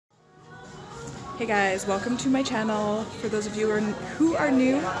Hey guys, welcome to my channel. For those of you who are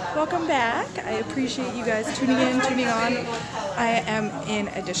new, welcome back. I appreciate you guys tuning on. I am in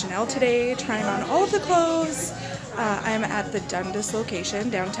Elle today, trying on all of the clothes. I'm at the Dundas location,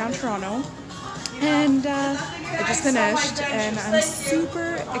 downtown Toronto, and I just finished, and I'm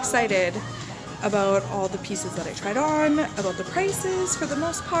super excited about all the pieces that I tried on, about the prices for the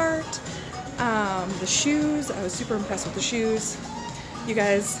most part, the shoes. I was super impressed with the shoes. You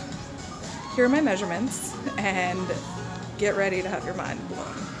guys, here are my measurements, and get ready to have your mind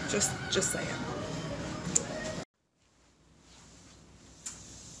blown. Just saying.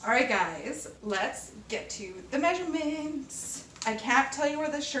 Alright guys, let's get to the measurements. I can't tell you where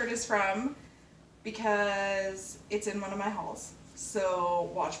this shirt is from because it's in one of my hauls,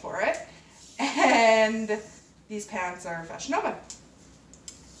 so watch for it. And these pants are Fashion Nova.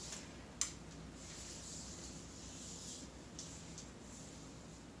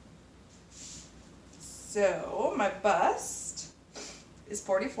 So my bust is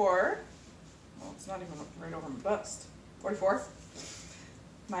 44. Well, it's not even right over my bust. 44.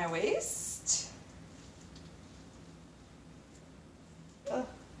 My waist,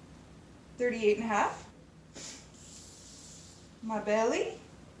 38.5. My belly,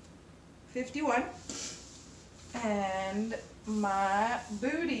 51. And my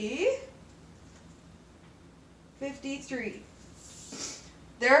booty, 53.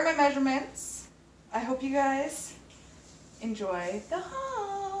 There are my measurements. I hope you guys enjoy the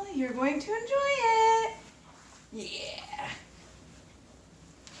haul. You're going to enjoy it. Yeah.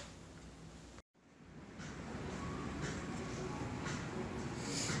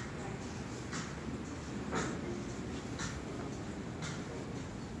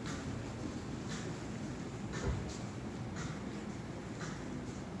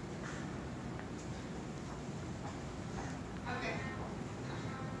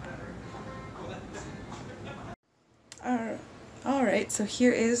 Alright, so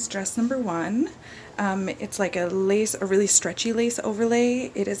here is dress number one. It's like a really stretchy lace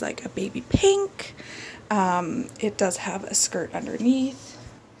overlay. It is like a baby pink. It does have a skirt underneath,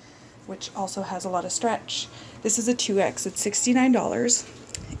 which also has a lot of stretch. This is a 2X. It's $69.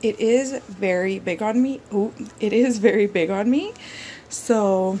 It is very big on me. Oh, it is very big on me.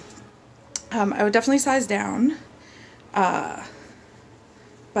 So I would definitely size down. But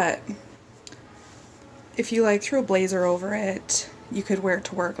if you like threw a blazer over it, you could wear it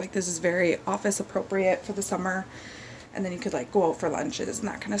to work. Like, this is very office appropriate for the summer, and then you could like go out for lunches and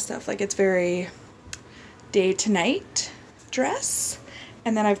that kind of stuff. Like, it's very day to night dress.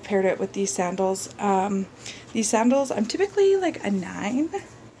 And then I've paired it with these sandals. These sandals, I'm typically like a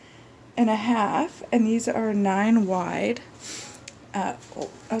 9.5, and these are 9 wide. Oh,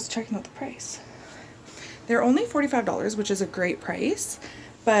 I was checking out the price. They're only $45, which is a great price,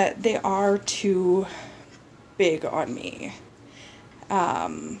 but they are too big on me,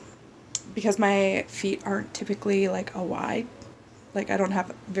 because my feet aren't typically like a wide, like I don't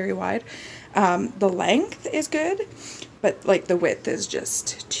have very wide. The length is good, but like the width is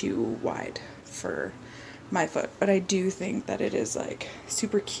just too wide for my foot. But I do think that it is like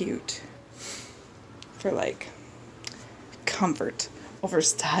super cute for like comfort over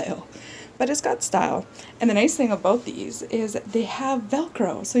style. But it's got style. And the nice thing about these is they have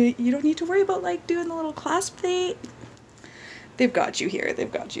Velcro, so you don't need to worry about like doing the little clasp thing. They've got you here.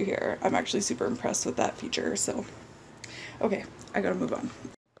 They've got you here. I'm actually super impressed with that feature. So, okay, I gotta move on.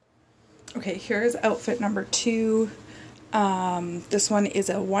 Okay, here's outfit number 2. This one is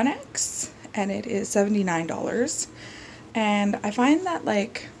a 1X, and it is $79. And I find that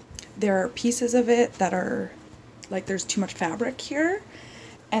like there are pieces of it that are like there's too much fabric here.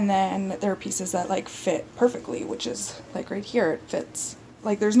 And then there are pieces that like fit perfectly, which is like right here, it fits.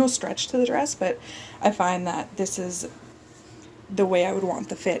 Like, there's no stretch to the dress, but I find that this is the way I would want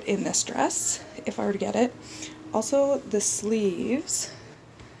the fit in this dress if I were to get it. Also, the sleeves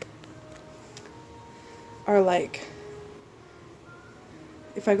are like,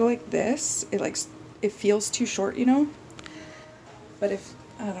 if I go like this, it feels too short, you know? But if,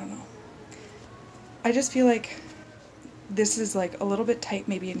 I don't know. I just feel like this is like a little bit tight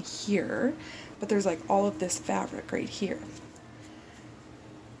maybe in here, but there's like all of this fabric right here.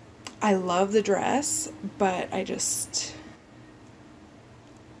 I love the dress, but I just,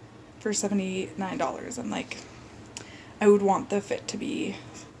 for $79, I'm like, I would want the fit to be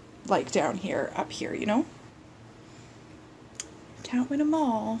like down here, up here, you know? Can't win them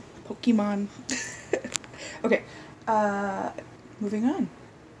all. Pokemon. Okay, moving on.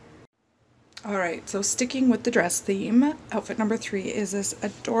 Alright, so sticking with the dress theme, outfit number 3 is this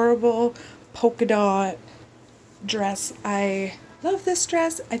adorable polka dot dress. I love this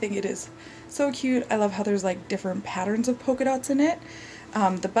dress. I think it is so cute. I love how there's like different patterns of polka dots in it.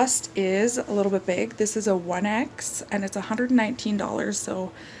 The bust is a little bit big. This is a 1X and it's $119,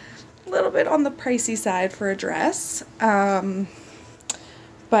 so a little bit on the pricey side for a dress.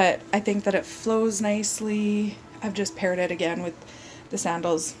 But I think that it flows nicely. I've just paired it again with the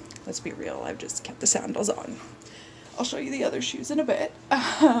sandals. Let's be real, I've just kept the sandals on. I'll show you the other shoes in a bit.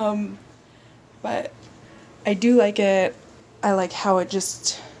 But I do like it. I like how it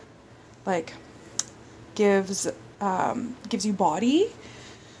just like gives you body,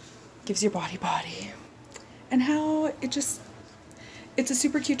 gives your body, and how it just, it's a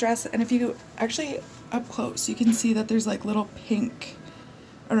super cute dress. And if you actually up close, you can see that there's like little pink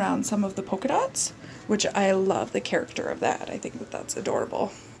around some of the polka dots, which I love the character of that. I think that that's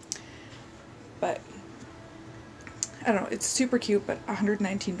adorable. But I don't know, it's super cute, but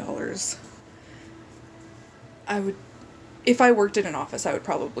 $119. I would, if I worked in an office, I would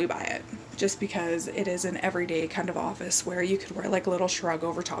probably buy it, just because it is an everyday kind of office where you could wear like a little shrug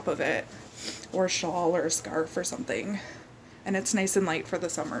over top of it, or a shawl or a scarf or something, and it's nice and light for the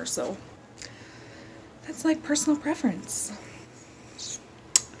summer, so that's like personal preference.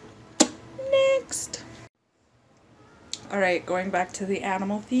 Next. Alright, going back to the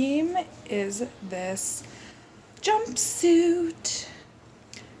animal theme is this jumpsuit.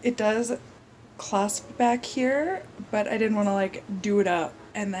 It does clasp back here, but I didn't want to like do it up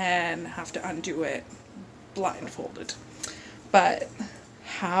and then have to undo it blindfolded. But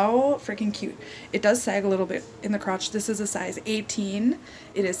how freaking cute. It does sag a little bit in the crotch. This is a size 18.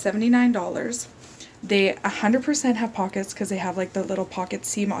 It is $79. They 100% have pockets because they have like the little pocket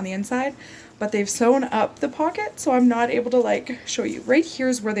seam on the inside, but they've sewn up the pocket, so I'm not able to like show you. Right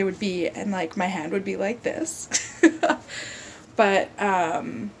here's where they would be, and like my hand would be like this. But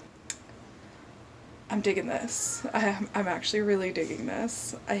I'm digging this. I'm actually really digging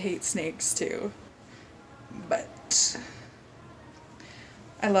this. I hate snakes too, but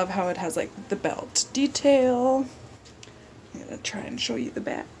I love how it has like the belt detail. I'm gonna try and show you the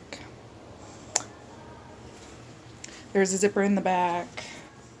back. There's a zipper in the back.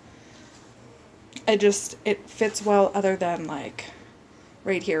 It fits well, other than like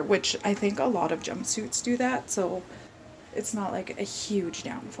right here, which I think a lot of jumpsuits do that, so it's not like a huge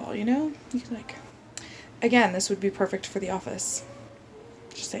downfall, you know? You can like, again, this would be perfect for the office.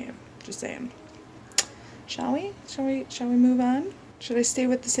 Just saying, just saying. Shall we move on? Should I stay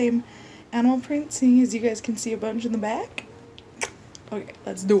with the same animal print, seeing as you guys can see a bunch in the back? Okay,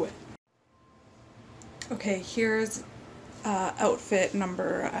 let's do it. Okay, here's outfit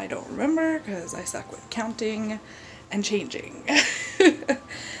number, I don't remember because I suck with counting and changing.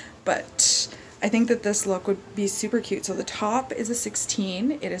 But I think that this look would be super cute. So the top is a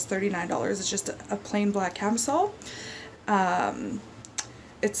 16. It is $39. It's just a plain black camisole.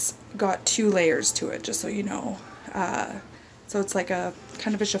 It's got 2 layers to it, just so you know. So it's like a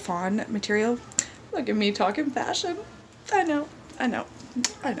kind of a chiffon material. Look at me talking fashion. I know. And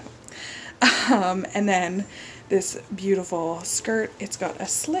then this beautiful skirt. It's got a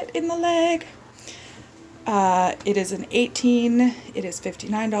slit in the leg. It is an 18. It is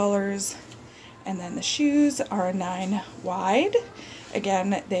 $59. And then the shoes are a 9 wide.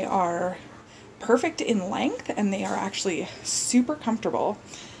 Again, they are perfect in length and they are actually super comfortable.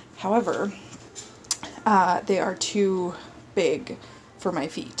 However, they are too big for my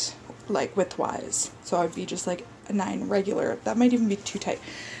feet, like width-wise. So I would be just like a 9 regular. That might even be too tight.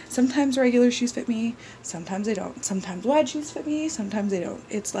 Sometimes regular shoes fit me, sometimes they don't. Sometimes wide shoes fit me, sometimes they don't.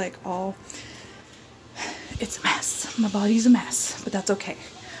 It's like all, it's a mess. My body's a mess, but that's okay.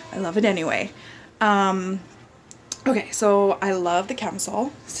 I love it anyway. Okay, so I love the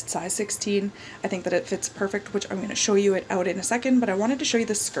camisole. It's size 16. I think that it fits perfect, which I'm going to show you it out in a second, but I wanted to show you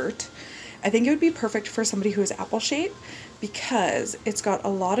the skirt. I think it would be perfect for somebody who is apple shaped because it's got a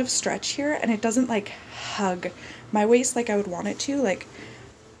lot of stretch here and it doesn't like hug my waist like I would want it to. Like,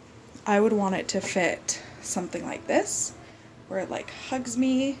 I would want it to fit something like this where it like hugs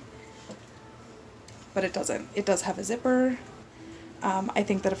me, but it doesn't. It does have a zipper. I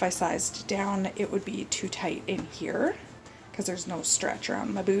think that if I sized down, it would be too tight in here because there's no stretch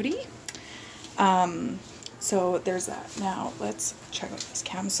around my booty. So there's that. Now let's check out this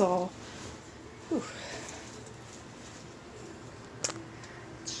camisole. Whew.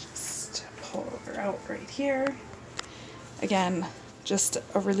 Let's just pull her out right here. Again, just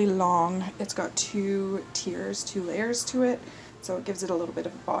a really long, it's got 2 tiers, 2 layers to it, so it gives it a little bit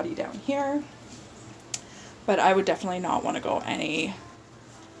of body down here. But I would definitely not want to go any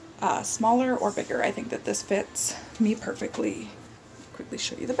smaller or bigger. I think that this fits me perfectly. Quickly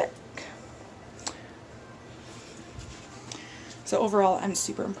show you the back. So overall, I'm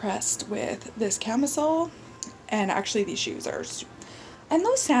super impressed with this camisole, and actually these shoes are and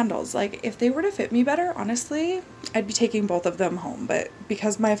those sandals, like if they were to fit me better, honestly, I'd be taking both of them home, but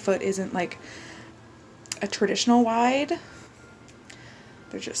because my foot isn't like a traditional wide,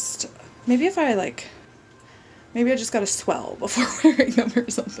 they're just, maybe I just gotta swell before wearing them or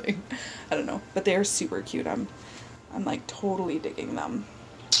something. I don't know, but they are super cute. I'm like totally digging them.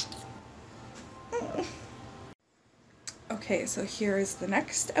 Okay, so here is the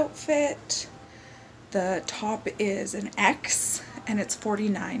next outfit. The top is an X and it's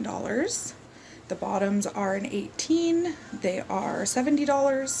 $49. The bottoms are an 18. They are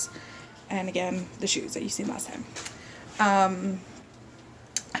 $70. And again, the shoes that you seen last time.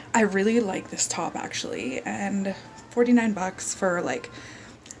 I really like this top actually, and 49 bucks for like,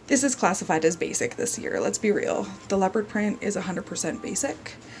 this is classified as basic this year, let's be real. The leopard print is 100%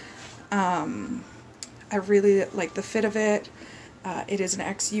 basic. I really like the fit of it. It is an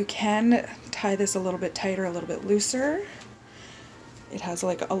X. You can tie this a little bit tighter, a little bit looser. It has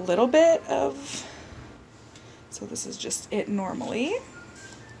like a little bit of, so this is just it normally.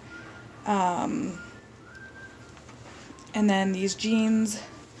 And then these jeans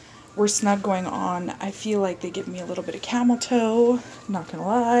were snug going on. I feel like they give me a little bit of camel toe, not gonna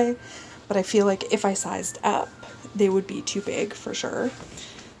lie, but I feel like if I sized up, they would be too big for sure.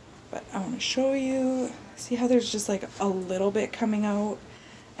 But I want to show you, see how there's just like a little bit coming out,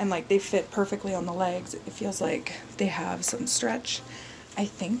 and like they fit perfectly on the legs. It feels like they have some stretch. I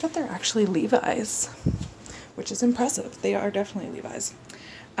think that they're actually Levi's, which is impressive. They are definitely Levi's.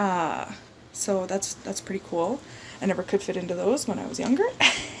 So that's pretty cool. I never could fit into those when I was younger.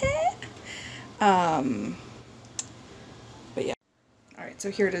 But yeah. Alright,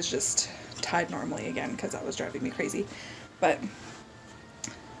 so here it is just tied normally again because that was driving me crazy. But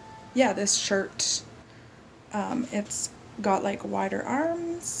yeah, this shirt, it's got like wider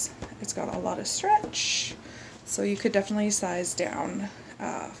arms, it's got a lot of stretch, so you could definitely size down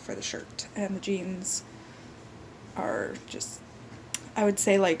for the shirt. And the jeans are just, I would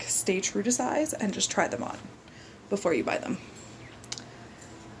say like stay true to size and just try them on before you buy them.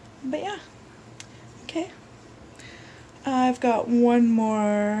 But yeah, okay. I've got one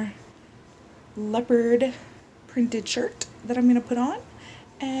more leopard printed shirt that I'm gonna put on,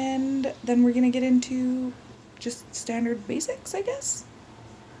 and then we're gonna get into just standard basics, I guess.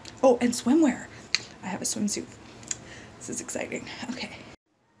 Oh, and swimwear. I have a swimsuit. This is exciting. Okay.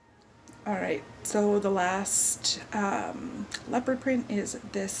 Alright, so the last leopard print is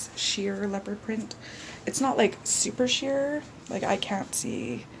this sheer leopard print. It's not like super sheer, like I can't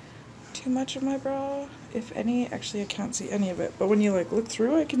see too much of my bra, if any. Actually, I can't see any of it, but when you like look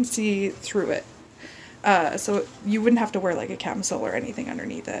through, I can see through it. So you wouldn't have to wear like a camisole or anything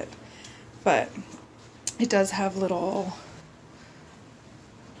underneath it, but it does have little,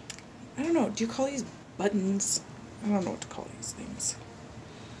 I don't know, do you call these buttons? I don't know what to call these things.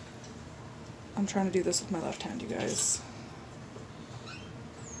 I'm trying to do this with my left hand, you guys.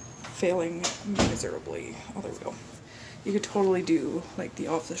 Failing miserably. Oh, there we go. You could totally do like the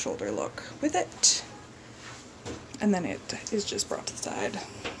off the shoulder look with it. And then it is just brought to the side.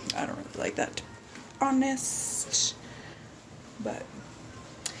 I don't really like that, to be honest. But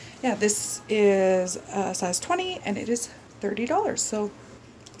yeah, this is a size 20 and it is $30. So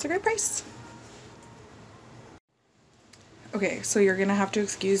it's a great price. Okay, so you're gonna have to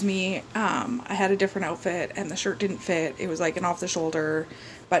excuse me. I had a different outfit and the shirt didn't fit. It was like an off the shoulder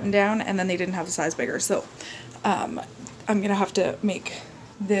button down, and then they didn't have the size bigger. So I'm gonna have to make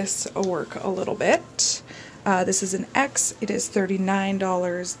this work a little bit. This is an X. It is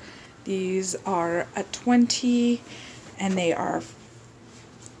 $39. These are a 20 and they are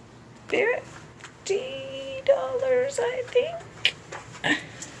 $50, I think.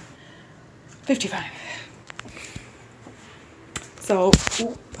 55. So,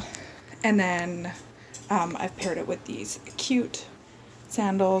 and then I've paired it with these cute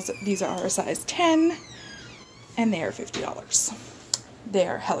sandals. These are a size 10 and they are $50. They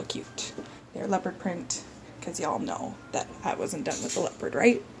are hella cute. They're leopard print, because y'all know that I wasn't done with the leopard,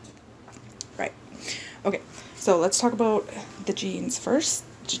 right? Right. Okay, so let's talk about the jeans first.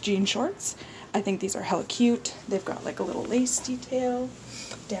 Jean shorts. I think these are hella cute. They've got like a little lace detail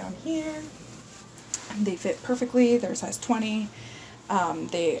down here. They fit perfectly. They're size 20.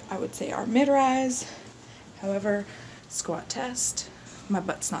 They, I would say, are mid-rise. However, squat test. My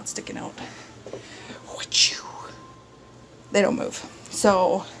butt's not sticking out. They don't move.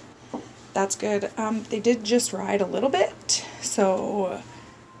 So that's good. They did just ride a little bit, so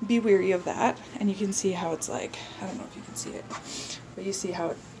be wary of that. And you can see how it's like, I don't know if you can see it, but you see how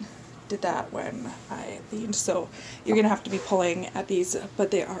it did that when I leaned. So you're gonna have to be pulling at these, but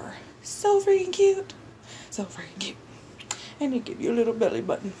they are so freaking cute. So freaking cute. And they give you a little belly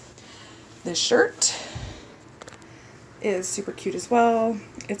button. This shirt is super cute as well.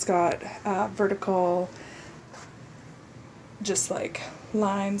 It's got vertical, just like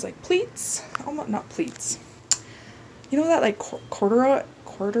lines, like pleats. Almost not pleats. You know that like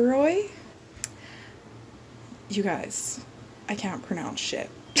corduroy? You guys, I can't pronounce shit.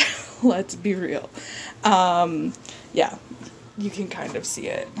 Let's be real. Yeah, you can kind of see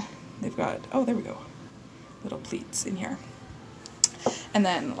it. They've got, oh, there we go. Little pleats in here. And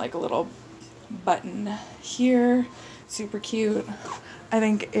then like a little button here. Super cute. I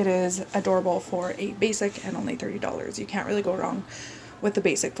think it is adorable for a basic and only $30. You can't really go wrong with the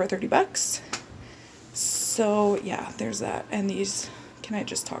basic for 30 bucks. So yeah, there's that. And these, can I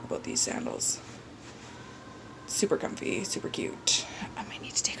just talk about these sandals? Super comfy, super cute. I might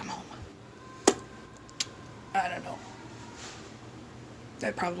need to take them home. I don't know.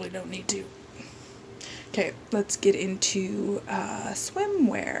 I probably don't need to. Okay, let's get into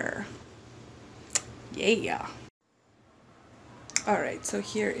swimwear. Yeah. Alright, so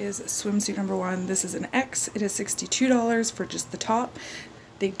here is swimsuit number one. This is an X. It is $62 for just the top.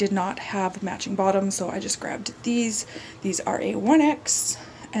 They did not have matching bottoms, so I just grabbed these. These are a 1X,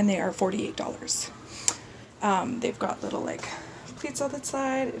 and they are $48. They've got little like pleats on the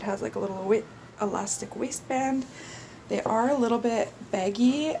side. It has like a little elastic waistband. They are a little bit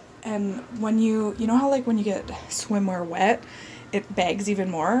baggy, and when you know how like when you get swimwear wet, it bags even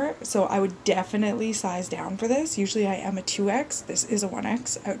more. So I would definitely size down for this. Usually I am a 2X. This is a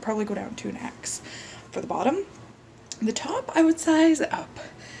 1X. I would probably go down to an X for the bottom. The top I would size up.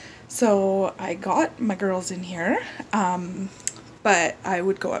 So I got my girls in here, but I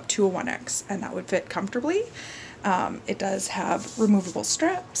would go up to a 1X and that would fit comfortably. It does have removable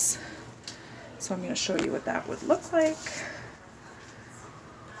straps. So I'm going to show you what that would look like.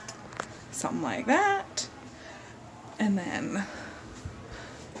 Something like that. And then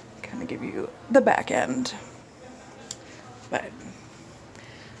kind of give you the back end. But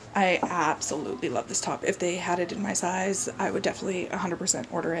I absolutely love this top. If they had it in my size, I would definitely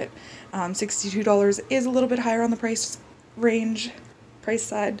 100% order it. $62 is a little bit higher on the price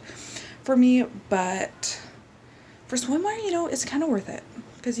side for me, but for swimwear, you know, it's kind of worth it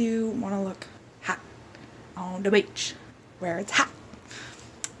because you want to look hot on the beach where it's hot.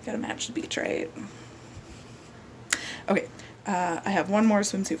 Gotta match the beach, right? Okay, I have one more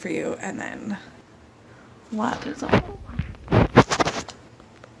swimsuit for you, and then that is all.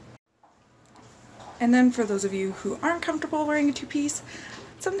 And then for those of you who aren't comfortable wearing a two-piece,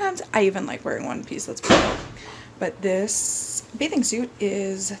 sometimes I even like wearing one piece, let's be real. But this bathing suit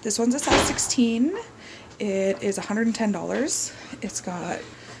is, this one's a size 16. It is $110. It's got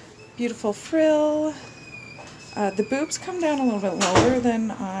beautiful frill. The boobs come down a little bit lower than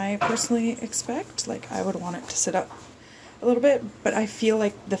I personally expect. Like I would want it to sit up a little bit, but I feel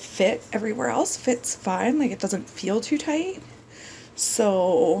like the fit everywhere else fits fine. Like it doesn't feel too tight.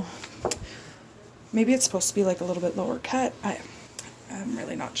 So maybe it's supposed to be like a little bit lower cut. I'm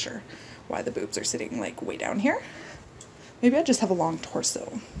really not sure why the boobs are sitting like way down here. Maybe I just have a long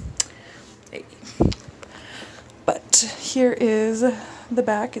torso. Hey. But here is the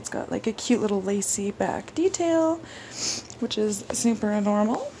back. It's got like a cute little lacy back detail, which is super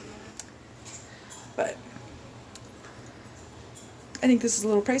normal. But I think this is a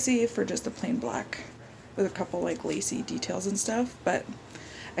little pricey for just a plain black with a couple like lacy details and stuff, but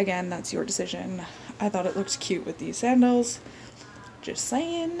again, that's your decision. I thought it looked cute with these sandals, just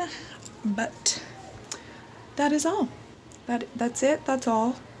saying. But that is all. That's it. That's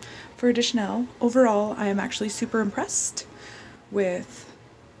all for Chanel. Overall, I am actually super impressed with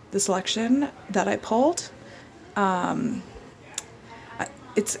the selection that I pulled.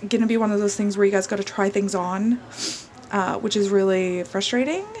 It's gonna be one of those things where you guys got to try things on, which is really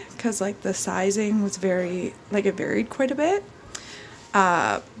frustrating because like the sizing was very, like it varied quite a bit.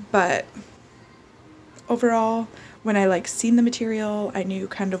 But overall, when I like seen the material, I knew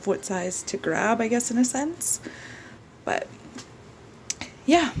kind of what size to grab, I guess, in a sense. But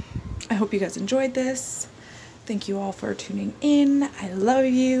yeah, I hope you guys enjoyed this. Thank you all for tuning in. I love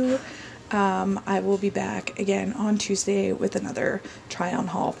you. I will be back again on Tuesday with another try-on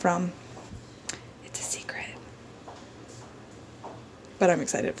haul from, it's a secret, but I'm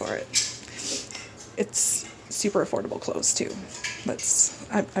excited for it. It's super affordable clothes too.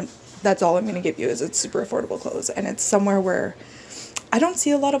 That's all I'm going to give you, is it's super affordable clothes, and it's somewhere where I don't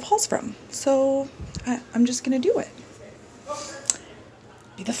see a lot of hauls from, so I'm just going to do it.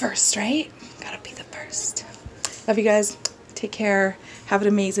 Be the first, right? Gotta be the first. Love you guys. Take care. Have an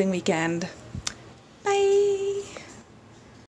amazing weekend. Bye.